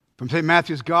From St.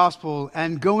 Matthew's Gospel,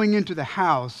 and going into the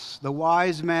house, the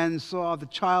wise men saw the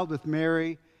child with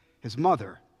Mary, his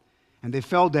mother, and they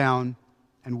fell down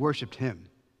and worshipped him.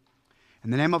 In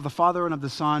the name of the Father, and of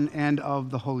the Son, and of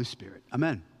the Holy Spirit.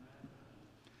 Amen.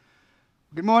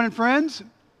 Good morning, friends.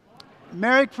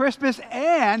 Merry Christmas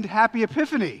and Happy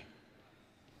Epiphany.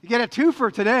 You get a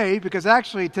twofer today, because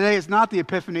actually today is not the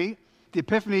Epiphany. The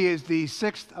Epiphany is the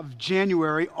 6th of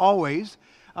January, always.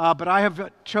 But I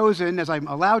have chosen, as I'm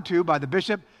allowed to by the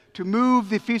bishop, to move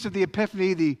the Feast of the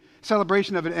Epiphany, the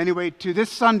celebration of it anyway, to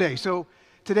this Sunday. So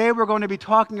today we're going to be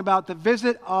talking about the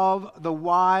visit of the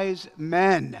wise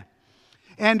men.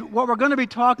 And what we're going to be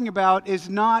talking about is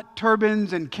not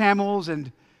turbans and camels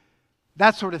and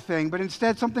that sort of thing, but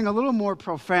instead something a little more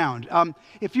profound.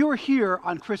 If you were here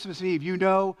on Christmas Eve, you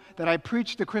know that I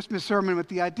preached the Christmas sermon with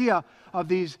the idea of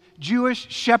these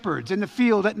Jewish shepherds in the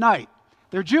field at night.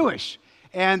 They're Jewish.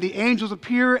 And the angels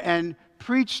appear and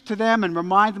preach to them and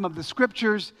remind them of the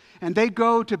scriptures, and they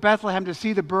go to Bethlehem to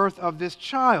see the birth of this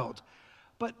child.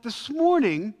 But this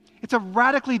morning, it's a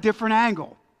radically different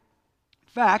angle. In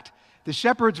fact, the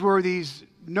shepherds were these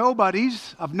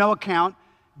nobodies of no account,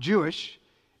 Jewish.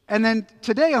 And then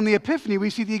today on the Epiphany,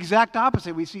 we see the exact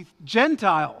opposite. We see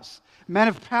Gentiles, men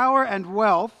of power and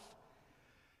wealth.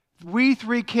 We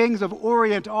three kings of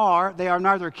Orient are. They are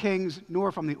neither kings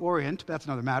nor from the Orient, but that's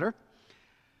another matter.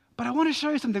 But I want to show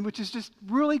you something which is just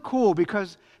really cool,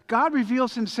 because God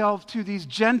reveals himself to these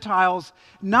Gentiles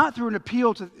not through an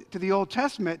appeal to the Old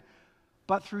Testament,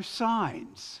 but through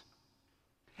signs.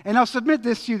 And I'll submit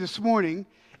this to you this morning.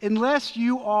 Unless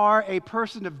you are a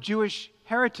person of Jewish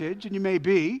heritage, and you may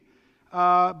be,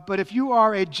 but if you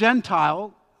are a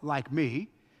Gentile like me,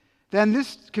 then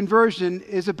this conversion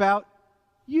is about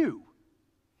you.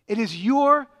 It is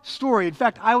your story. In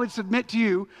fact, I would submit to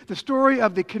you the story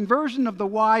of the conversion of the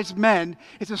wise men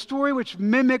is a story which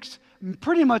mimics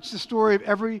pretty much the story of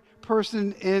every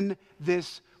person in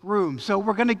this room. So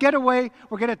we're going to get away,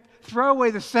 we're going to throw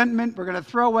away the sentiment, we're going to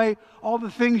throw away all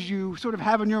the things you sort of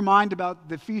have in your mind about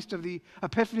the Feast of the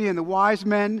Epiphany and the wise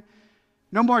men.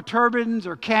 No more turbans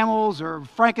or camels or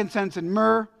frankincense and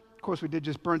myrrh. Of course, we did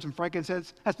just burn some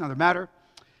frankincense. That's another matter.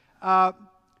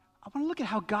 I want to look at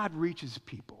how God reaches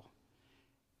people.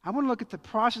 I want to look at the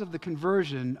process of the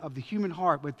conversion of the human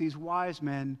heart with these wise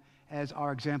men as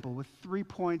our example, with 3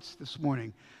 points this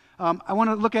morning. I want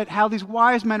to look at how these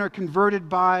wise men are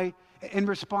converted in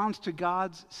response to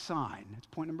God's sign. That's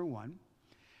point number one.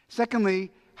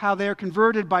 Secondly, how they are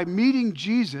converted by meeting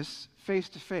Jesus face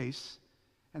to face.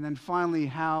 And then finally,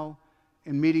 how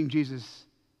in meeting Jesus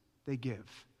they give.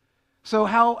 So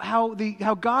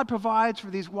how God provides for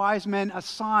these wise men a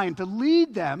sign to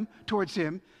lead them towards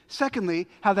him. Secondly,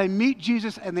 how they meet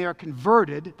Jesus and they are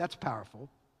converted. That's powerful.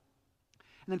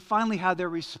 And then finally, how their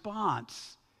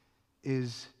response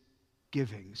is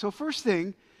giving. So first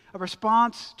thing, a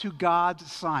response to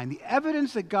God's sign. The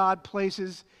evidence that God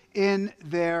places in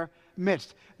their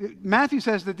midst. Matthew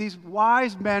says that these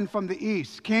wise men from the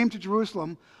east came to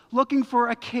Jerusalem looking for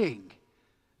a king.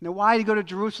 Now, why did he go to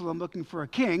Jerusalem looking for a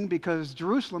king? Because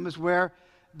Jerusalem is where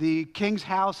the king's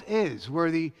house is, where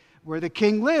the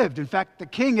king lived. In fact, the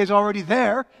king is already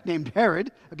there, named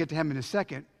Herod. I'll get to him in a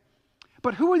second.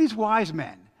 But who are these wise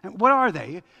men? And what are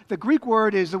they? The Greek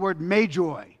word is the word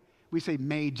magi. We say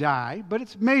magi, but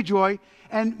it's magi.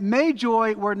 And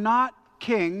magi were not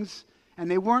kings, and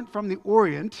they weren't from the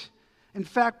Orient. In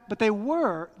fact, but they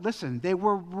were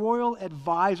royal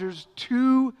advisors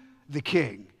to the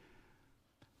king.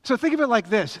 So think of it like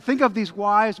this. Think of these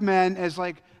wise men as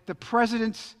like the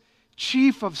president's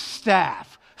chief of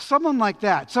staff. Someone like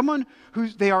that. Someone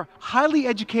they are highly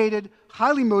educated,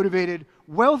 highly motivated,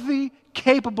 wealthy,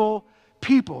 capable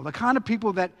people. The kind of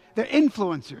people that they're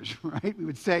influencers, right? We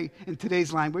would say in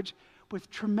today's language, with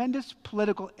tremendous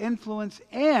political influence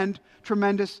and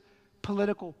tremendous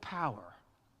political power.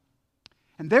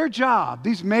 And their job,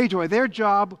 these magi, their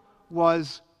job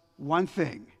was one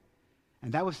thing.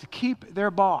 And that was to keep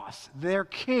their boss, their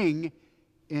king,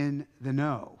 in the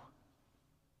know.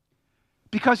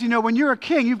 Because, when you're a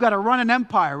king, you've got to run an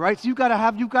empire, right? So you've got to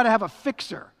have a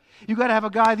fixer. You've got to have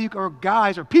a guy or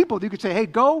guys or people that you could say, hey,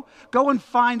 go and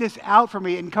find this out for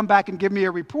me and come back and give me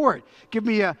a report.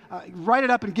 Write it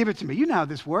up and give it to me. You know how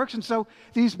this works. And so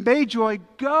these magi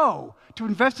go to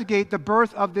investigate the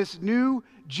birth of this new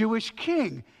Jewish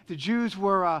king. The Jews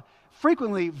were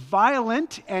frequently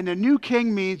violent, and a new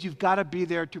king means you've got to be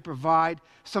there to provide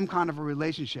some kind of a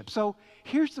relationship. So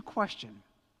here's the question.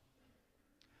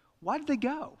 Why did they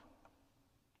go?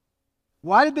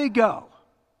 Why did they go?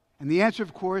 And the answer,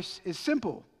 of course, is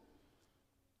simple.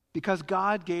 Because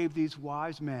God gave these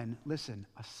wise men, listen,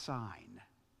 a sign.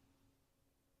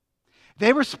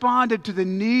 They responded to the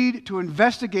need to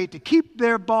investigate, to keep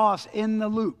their boss in the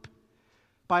loop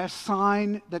by a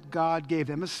sign that God gave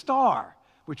them, a star,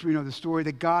 which we know the story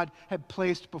that God had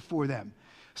placed before them.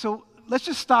 So let's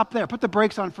just stop there, put the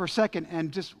brakes on for a second,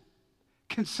 and just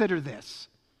consider this.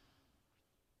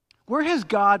 Where has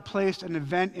God placed an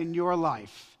event in your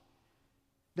life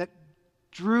that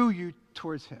drew you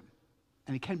towards him?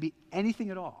 And it can be anything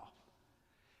at all.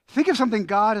 Think of something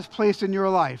God has placed in your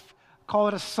life. Call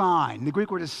it a sign. The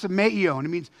Greek word is semeion. It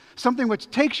means something which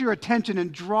takes your attention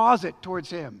and draws it towards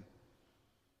him.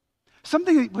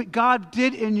 Something that God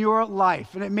did in your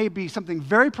life, and it may be something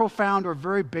very profound or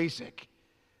very basic,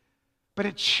 but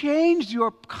it changed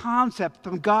your concept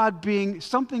from God being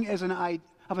something of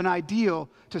an ideal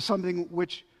to something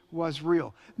which was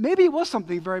real. Maybe it was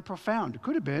something very profound. It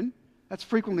could have been. That's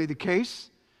frequently the case.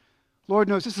 Lord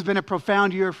knows this has been a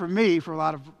profound year for me for a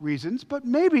lot of reasons, but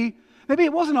maybe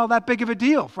it wasn't all that big of a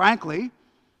deal, frankly.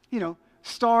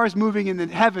 Stars moving in the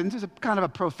heavens is a kind of a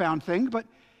profound thing, but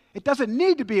it doesn't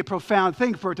need to be a profound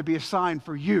thing for it to be a sign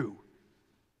for you.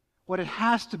 What it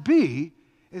has to be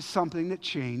is something that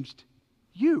changed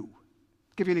you.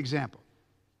 I'll give you an example.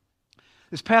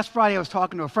 This past Friday, I was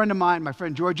talking to a friend of mine. My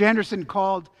friend George Anderson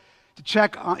called to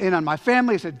check in on my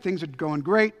family. He said things are going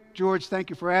great. George, thank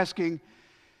you for asking.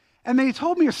 And then he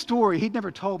told me a story he'd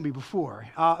never told me before,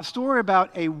 a story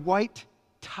about a white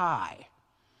tie.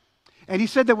 And he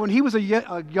said that when he was a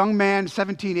young man,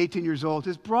 17, 18 years old,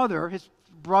 his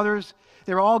brothers,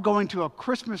 they were all going to a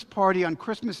Christmas party on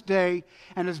Christmas Day,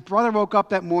 and his brother woke up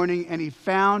that morning and he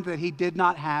found that he did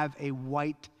not have a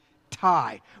white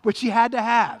tie, which he had to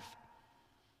have.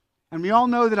 And we all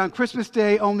know that on Christmas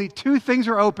Day, only two things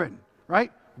are open,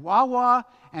 right? Wawa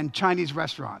and Chinese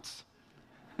restaurants.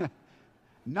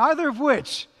 Neither of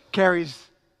which carries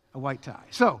a white tie.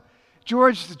 So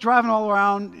George is driving all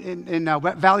around in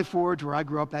Valley Forge, where I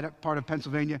grew up, that part of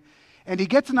Pennsylvania, and he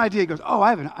gets an idea. He goes,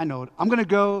 I know it. I'm going to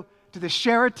go to the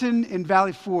Sheraton in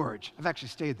Valley Forge. I've actually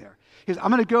stayed there. He goes, I'm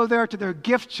going to go there to their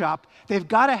gift shop. They've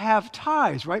got to have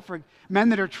ties, right? For men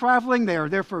that are traveling, they are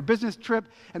there for a business trip,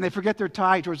 and they forget their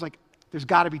tie. George's like, there's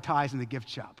got to be ties in the gift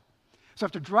shop. So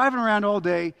after driving around all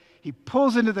day, he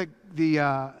pulls into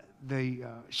the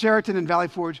Sheraton in Valley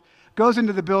Forge, goes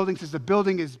into the building, says the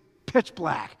building is pitch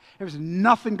black. There's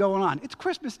nothing going on. It's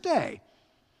Christmas Day.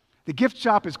 The gift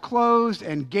shop is closed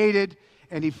and gated,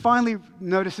 and he finally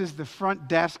notices the front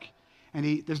desk,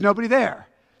 and there's nobody there.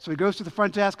 So he goes to the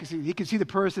front desk. He can see the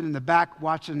person in the back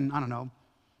watching, I don't know,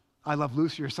 I Love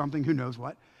Lucy or something, who knows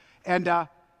what. And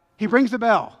he rings the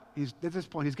bell. At this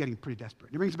point, he's getting pretty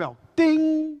desperate. He rings the bell.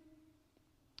 Ding!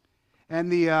 And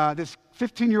this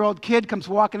 15-year-old kid comes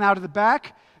walking out of the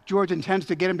back. George intends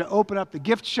to get him to open up the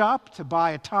gift shop to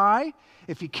buy a tie,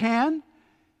 if he can.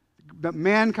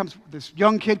 This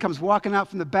young kid comes walking out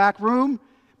from the back room.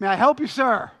 May I help you,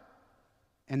 sir?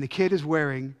 And the kid is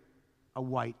wearing a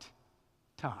white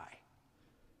tie.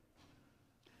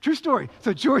 True story.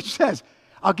 So George says,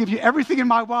 I'll give you everything in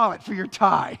my wallet for your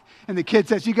tie. And the kid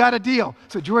says, you got a deal.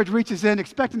 So George reaches in,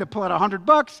 expecting to pull out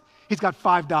 $100. He's got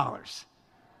 $5.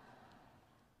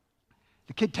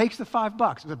 The kid takes the $5.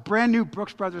 It was a brand new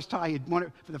Brooks Brothers tie. He had won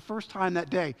it for the first time that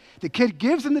day. The kid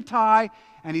gives him the tie,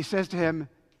 and he says to him,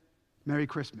 Merry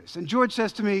Christmas. And George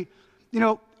says to me,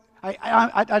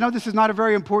 I know this is not a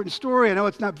very important story. I know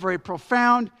it's not very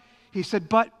profound. He said,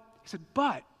 but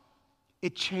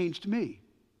it changed me.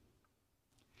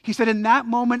 He said, in that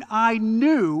moment, I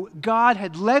knew God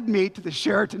had led me to the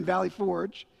Sheraton Valley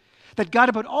Forge, that God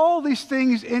had put all these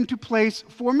things into place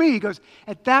for me. He goes,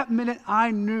 at that minute,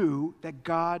 I knew that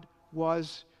God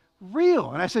was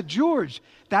real. And I said, George,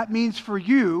 that means for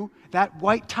you, that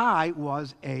white tie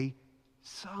was a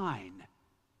sign.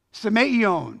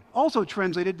 Semeion, also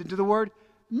translated into the word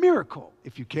miracle,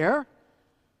 if you care.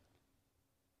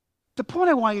 The point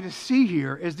I want you to see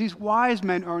here is these wise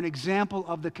men are an example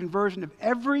of the conversion of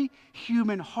every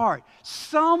human heart.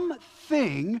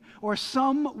 Something or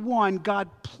someone God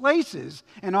places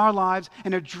in our lives,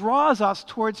 and it draws us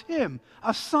towards Him,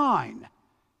 a sign.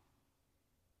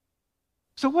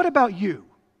 So what about you?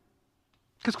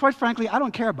 Because quite frankly, I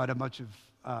don't care about a bunch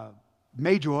of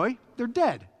Magi. They're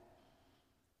dead.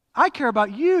 I care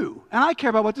about you, and I care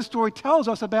about what the story tells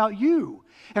us about you.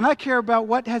 And I care about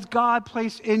what has God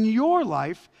placed in your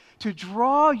life to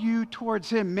draw you towards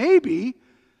Him. Maybe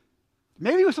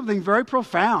it was something very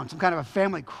profound, some kind of a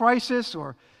family crisis,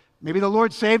 or maybe the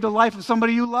Lord saved the life of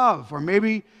somebody you love, or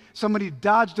maybe somebody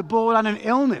dodged a bullet on an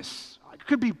illness. It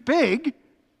could be big.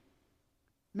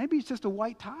 Maybe it's just a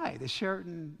white tie, the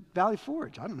Sheraton Valley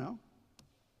Forge. I don't know.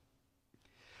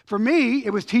 For me,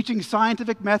 it was teaching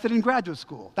scientific method in graduate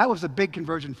school. That was a big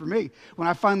conversion for me. When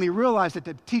I finally realized that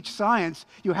to teach science,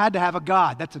 you had to have a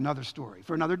God. That's another story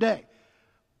for another day.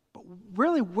 But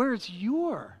really, where's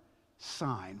your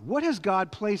sign? What has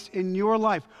God placed in your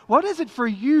life? What is it for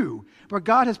you where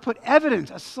God has put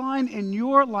evidence, a sign in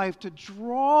your life to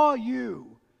draw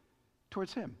you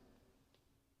towards Him?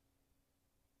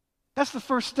 That's the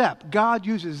first step. God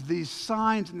uses these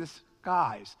signs in the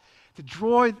skies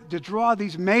to draw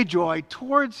these magi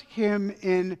towards Him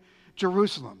in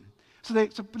Jerusalem. So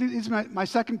this is my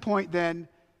second point then.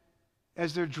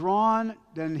 As they're drawn,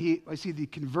 then I see the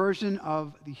conversion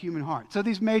of the human heart. So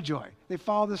these magi, they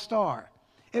follow the star.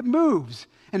 It moves,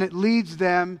 and it leads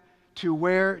them to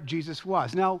where Jesus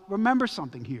was. Now, remember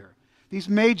something here. These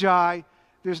magi,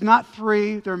 there's not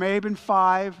 3, there may have been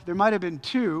 5, there might have been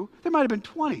 2, there might have been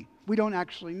 20. We don't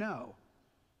actually know.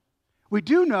 We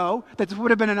do know that this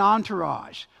would have been an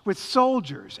entourage with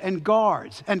soldiers and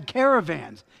guards and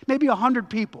caravans, maybe 100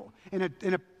 people in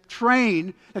a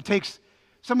train that takes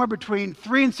somewhere between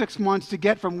 3 and 6 months to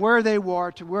get from where they were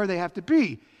to where they have to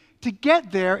be. To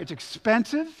get there, it's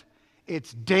expensive,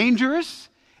 it's dangerous,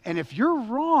 and if you're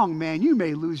wrong, man, you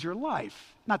may lose your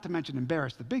life, not to mention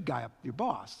embarrass the big guy, your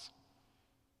boss.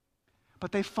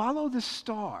 But they follow this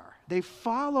star. They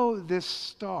follow this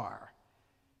star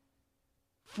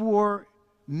for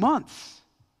months,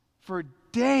 for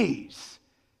days,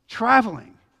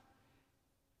 traveling.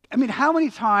 I mean, how many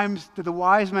times did the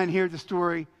wise men hear the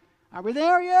story, "Are we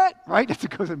there yet?" Right? That's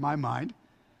what goes in my mind.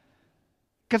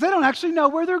 Because they don't actually know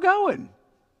where they're going.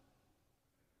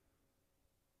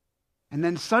 And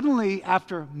then suddenly,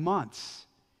 after months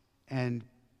and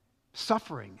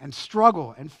suffering and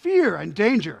struggle and fear and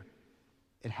danger,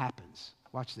 it happens.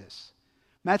 Watch this.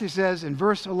 Matthew says in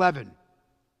verse 11,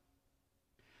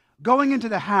 going into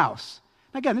the house.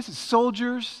 Again, this is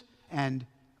soldiers and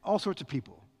all sorts of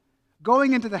people.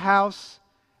 Going into the house,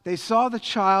 they saw the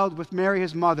child with Mary,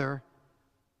 his mother,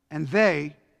 and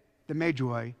they, the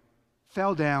Magi,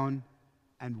 fell down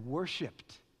and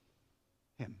worshiped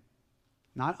Him.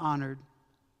 Not honored,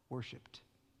 worshiped.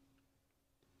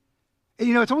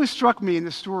 And it's always struck me in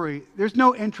this story, there's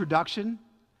no introduction,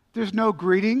 there's no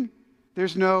greeting,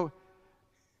 there's no,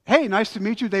 "Hey, nice to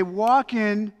meet you." They walk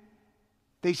in,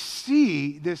 they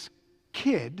see this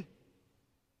kid,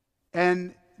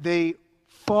 and they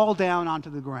fall down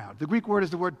onto the ground. The Greek word is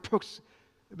the word proskuneo.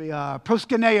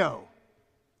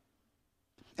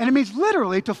 And it means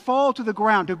literally to fall to the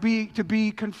ground, to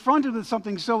be confronted with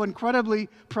something so incredibly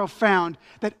profound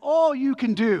that all you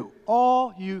can do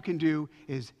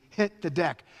is hit the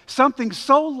deck. Something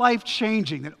so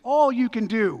life-changing that all you can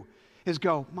do is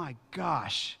go, "My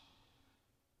gosh,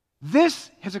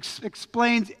 this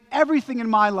explains everything in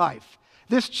my life.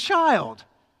 This child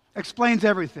explains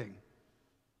everything."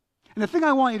 And the thing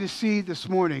I want you to see this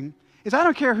morning is I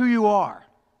don't care who you are,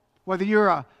 whether you're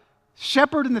a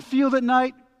shepherd in the field at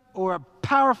night or a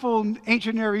powerful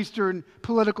ancient Near Eastern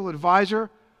political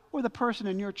advisor or the person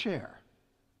in your chair.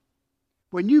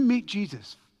 When you meet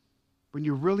Jesus, when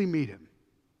you really meet Him,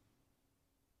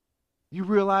 you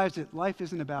realize that life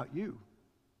isn't about you,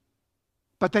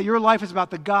 but that your life is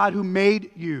about the God who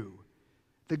made you,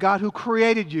 the God who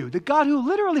created you, the God who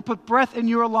literally put breath in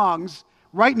your lungs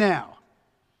right now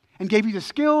and gave you the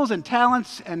skills and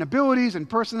talents and abilities and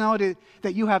personality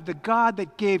that you have, the God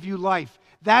that gave you life.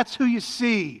 That's who you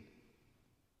see.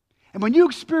 And when you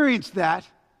experience that,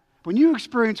 when you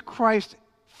experience Christ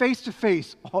face to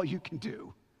face, all you can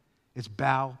do is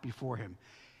bow before Him.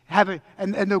 And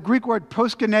the Greek word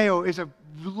proskuneo is a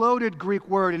loaded Greek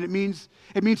word, and it means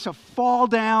to fall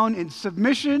down in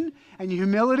submission and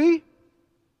humility,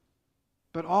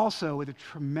 but also with a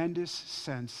tremendous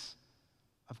sense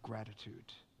of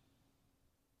gratitude.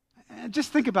 And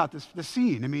just think about the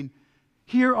scene. I mean,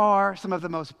 here are some of the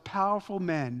most powerful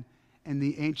men in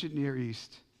the ancient Near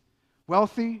East.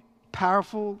 Wealthy,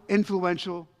 powerful,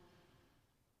 influential.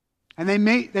 And they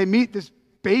meet this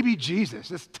baby Jesus,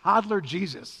 this toddler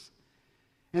Jesus.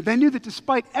 And they knew that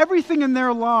despite everything in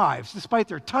their lives, despite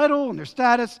their title and their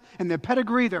status and their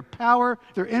pedigree, their power,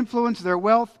 their influence, their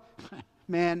wealth,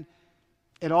 man,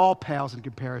 it all pales in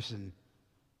comparison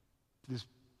to this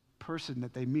person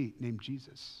that they meet named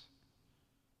Jesus.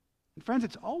 And friends,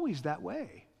 it's always that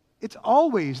way. It's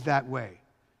always that way.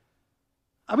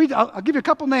 I mean, I'll give you a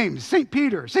couple names. St.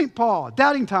 Peter, St. Paul,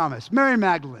 Doubting Thomas, Mary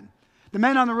Magdalene, the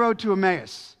men on the road to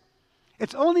Emmaus.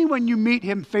 It's only when you meet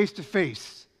Him face to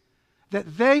face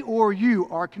that they or you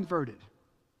are converted.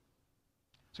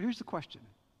 So here's the question.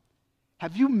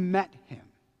 Have you met Him?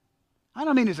 I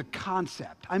don't mean as a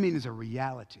concept. I mean as a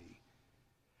reality.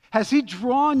 Has he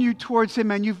drawn you towards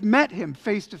him and you've met him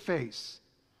face to face?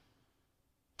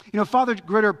 You know, Father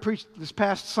Gritter preached this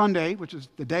past Sunday, which was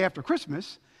the day after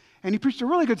Christmas, and he preached a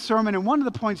really good sermon, and one of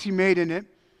the points he made in it,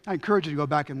 I encourage you to go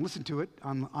back and listen to it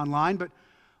online, but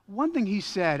one thing he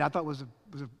said I thought was a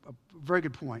very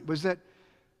good point, was that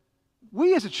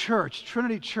we as a church,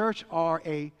 Trinity Church, are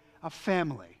a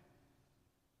family.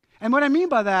 And what I mean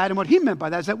by that, and what he meant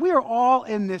by that, is that we are all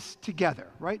in this together,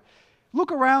 right?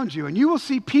 Look around you, and you will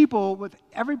see people with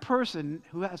every person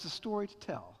who has a story to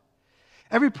tell.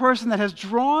 Every person that has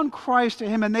drawn Christ to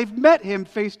him, and they've met him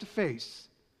face to face.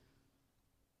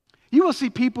 You will see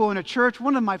people in a church.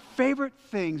 One of my favorite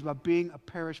things about being a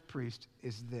parish priest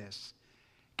is this: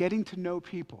 getting to know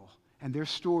people and their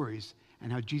stories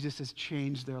and how Jesus has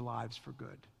changed their lives for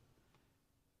good.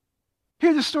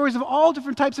 Hear the stories of all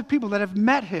different types of people that have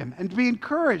met him and be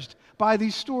encouraged by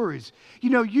these stories.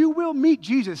 You know, you will meet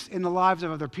Jesus in the lives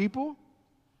of other people.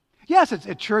 Yes,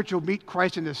 at church you'll meet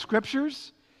Christ in the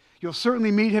scriptures. You'll certainly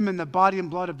meet him in the body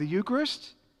and blood of the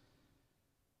Eucharist.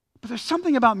 But there's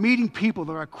something about meeting people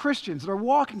that are Christians, that are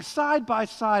walking side by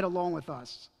side along with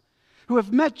us, who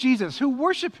have met Jesus, who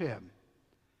worship him,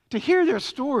 to hear their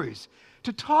stories,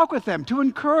 to talk with them, to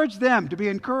encourage them, to be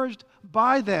encouraged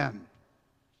by them.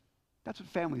 That's what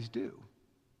families do.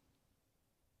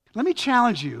 Let me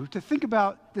challenge you to think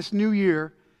about this new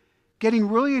year getting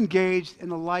really engaged in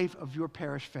the life of your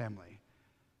parish family.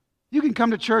 You can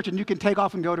come to church and you can take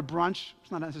off and go to brunch.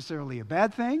 It's not necessarily a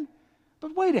bad thing,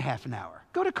 but wait a half an hour.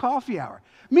 Go to coffee hour.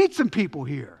 Meet some people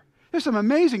here. There's some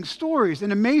amazing stories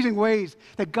and amazing ways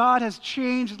that God has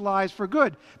changed lives for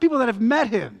good. People that have met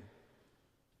him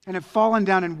and have fallen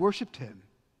down and worshiped him.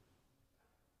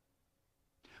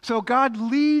 So God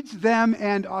leads them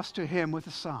and us to him with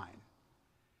a sign.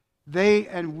 They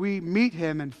and we meet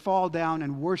him and fall down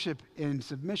and worship in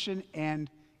submission and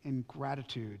in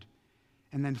gratitude.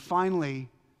 And then finally,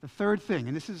 the third thing,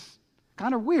 and this is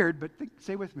kind of weird, but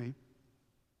stay with me.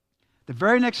 The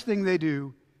very next thing they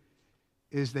do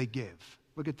is they give.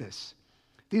 Look at this.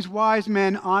 These wise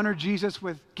men honor Jesus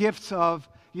with gifts of,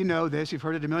 you know this, you've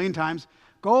heard it a million times,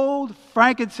 gold,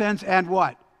 frankincense, and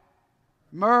what?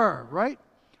 Myrrh, right?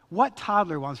 What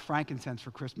toddler wants frankincense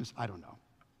for Christmas? I don't know.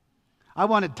 I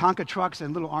wanted Tonka trucks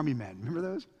and little army men. Remember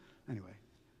those? Anyway.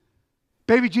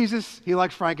 Baby Jesus, he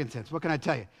likes frankincense. What can I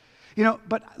tell you? You know,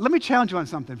 but let me challenge you on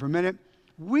something for a minute.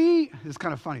 It's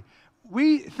kind of funny.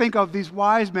 We think of these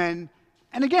wise men,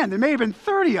 and again, there may have been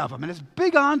 30 of them, and this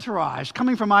big entourage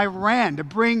coming from Iran to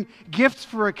bring gifts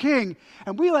for a king.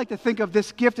 And we like to think of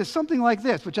this gift as something like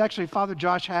this, which actually Father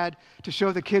Josh had to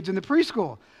show the kids in the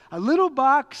preschool. A little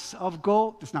box of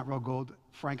gold. It's not real gold,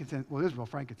 frankincense. Well, it is real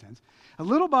frankincense. A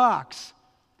little box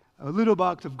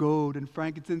of gold and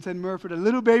frankincense and myrrh for the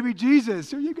little baby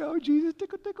Jesus. Here you go, Jesus,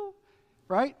 tickle, tickle.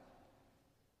 Right?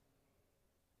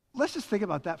 Let's just think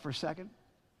about that for a second.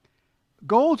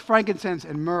 Gold, frankincense,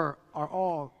 and myrrh are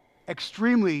all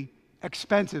extremely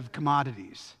expensive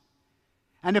commodities.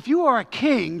 And if you are a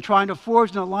king trying to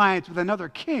forge an alliance with another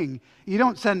king, you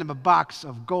don't send him a box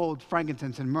of gold,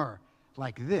 frankincense, and myrrh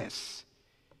like this.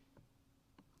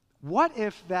 What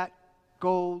if that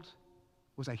gold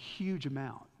was a huge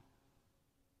amount?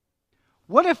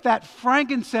 What if that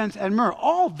frankincense and myrrh,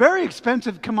 all very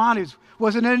expensive commodities,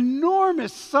 was an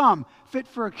enormous sum fit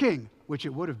for a king, which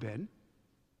it would have been?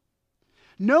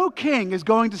 No king is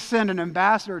going to send an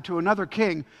ambassador to another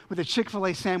king with a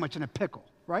Chick-fil-A sandwich and a pickle,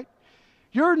 right?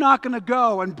 You're not going to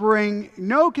go and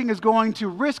no king is going to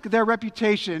risk their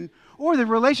reputation or the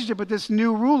relationship with this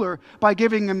new ruler by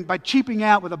cheaping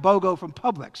out with a BOGO from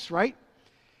Publix, right?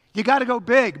 You got to go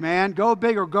big, man. Go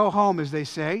big or go home, as they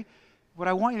say. What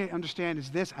I want you to understand is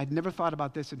this. I'd never thought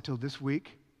about this until this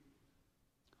week.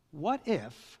 What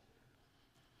if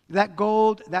that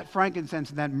gold, that frankincense,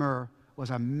 and that myrrh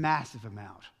was a massive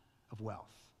amount of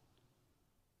wealth?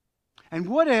 And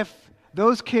what if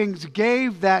those kings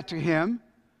gave that to him,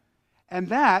 and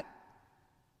that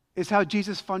is how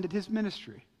Jesus funded his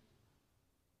ministry?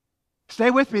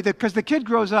 Stay with me, because the kid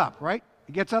grows up, right?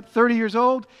 He gets up 30 years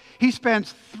old. He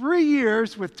spends 3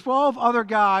 years with 12 other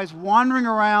guys wandering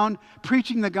around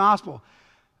preaching the gospel.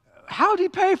 How did he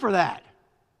pay for that?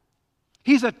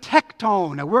 He's a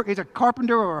tectone. He's a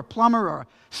carpenter or a plumber or a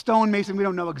stonemason. We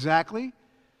don't know exactly.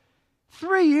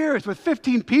 3 years with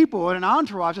 15 people and an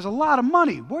entourage is a lot of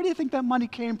money. Where do you think that money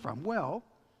came from? Well,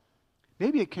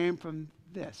 maybe it came from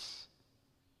this.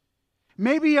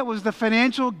 Maybe it was the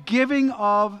financial giving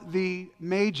of the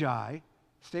Magi,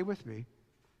 stay with me,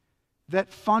 that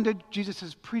funded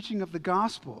Jesus' preaching of the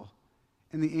gospel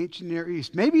in the ancient Near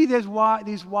East. Maybe these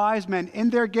wise men, in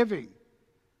their giving,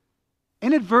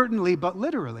 inadvertently but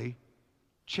literally,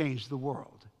 change the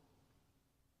world.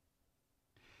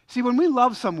 See, when we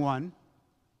love someone,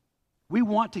 we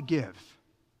want to give.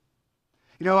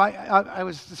 You know, I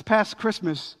was this past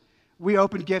Christmas, we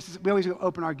opened gifts. We always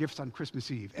open our gifts on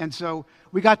Christmas Eve. And so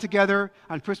we got together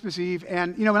on Christmas Eve.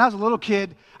 And, you know, when I was a little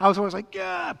kid, I was always like,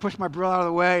 push my brother out of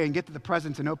the way and get to the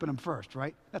presents and open them first,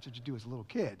 right? That's what you do as a little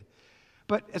kid.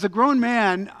 But as a grown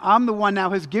man, I'm the one now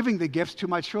who's giving the gifts to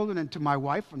my children and to my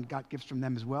wife, and got gifts from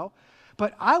them as well.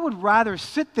 But I would rather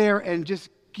sit there and just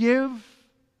give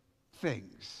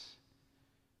things.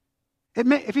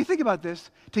 If you think about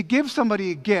this, to give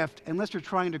somebody a gift, unless you're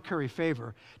trying to curry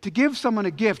favor, to give someone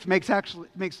a gift makes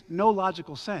no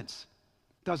logical sense,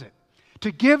 does it?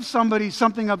 To give somebody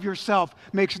something of yourself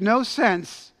makes no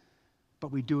sense,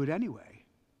 but we do it anyway.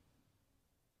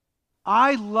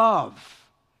 I love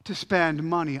to spend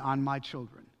money on my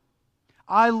children.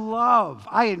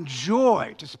 I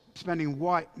enjoy spending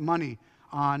money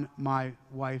on my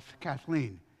wife,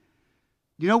 Kathleen.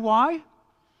 You know why?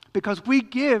 Because we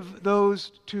give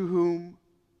those to whom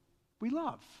we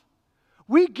love.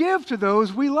 We give to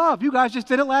those we love. You guys just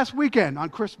did it last weekend on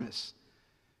Christmas.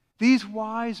 These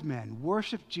wise men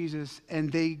worshiped Jesus,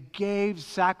 and they gave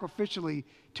sacrificially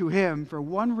to him for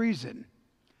one reason,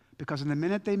 because in the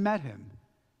minute they met him,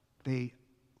 they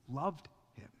loved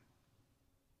him.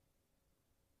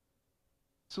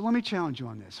 So let me challenge you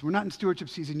on this. We're not in stewardship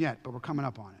season yet, but we're coming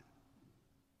up on it.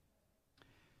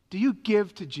 Do you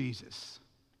give to Jesus?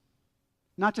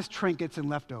 Not just trinkets and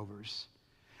leftovers.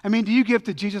 I mean, do you give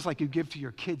to Jesus like you give to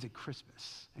your kids at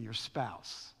Christmas and your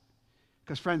spouse?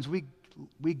 Because, friends, we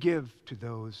give to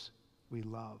those we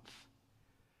love.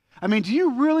 I mean, do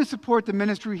you really support the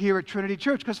ministry here at Trinity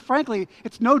Church? Because, frankly,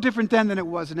 it's no different then than it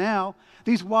was now.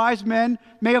 These wise men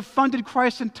may have funded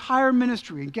Christ's entire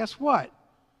ministry, and guess what?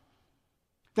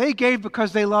 They gave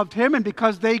because they loved him, and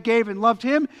because they gave and loved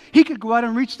him, he could go out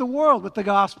and reach the world with the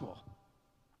gospel.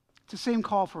 It's the same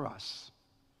call for us.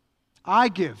 I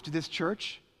give to this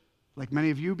church, like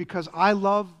many of you, because I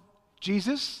love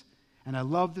Jesus, and I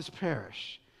love this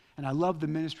parish, and I love the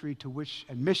ministry to which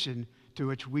and mission to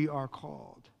which we are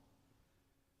called.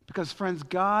 Because, friends,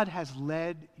 God has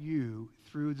led you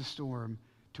through the storm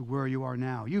to where you are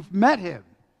now. You've met him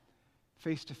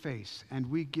face to face, and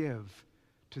we give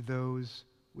to those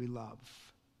we love.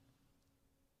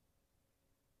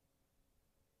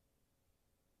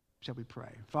 Shall we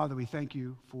pray? Father, we thank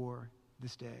you for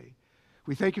this day.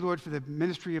 We thank you, Lord, for the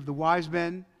ministry of the wise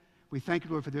men. We thank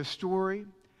you, Lord, for their story,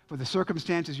 for the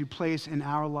circumstances you place in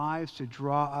our lives to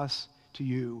draw us to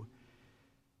you.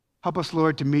 Help us,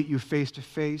 Lord, to meet you face to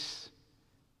face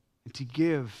and to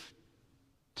give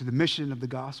to the mission of the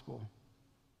gospel.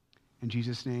 In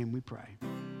Jesus' name we pray.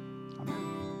 Amen.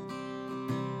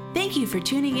 Thank you for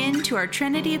tuning in to our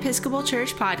Trinity Episcopal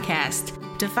Church podcast.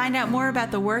 To find out more about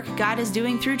the work God is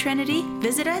doing through Trinity,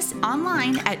 visit us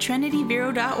online at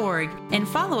trinityvero.org and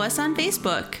follow us on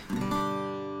Facebook.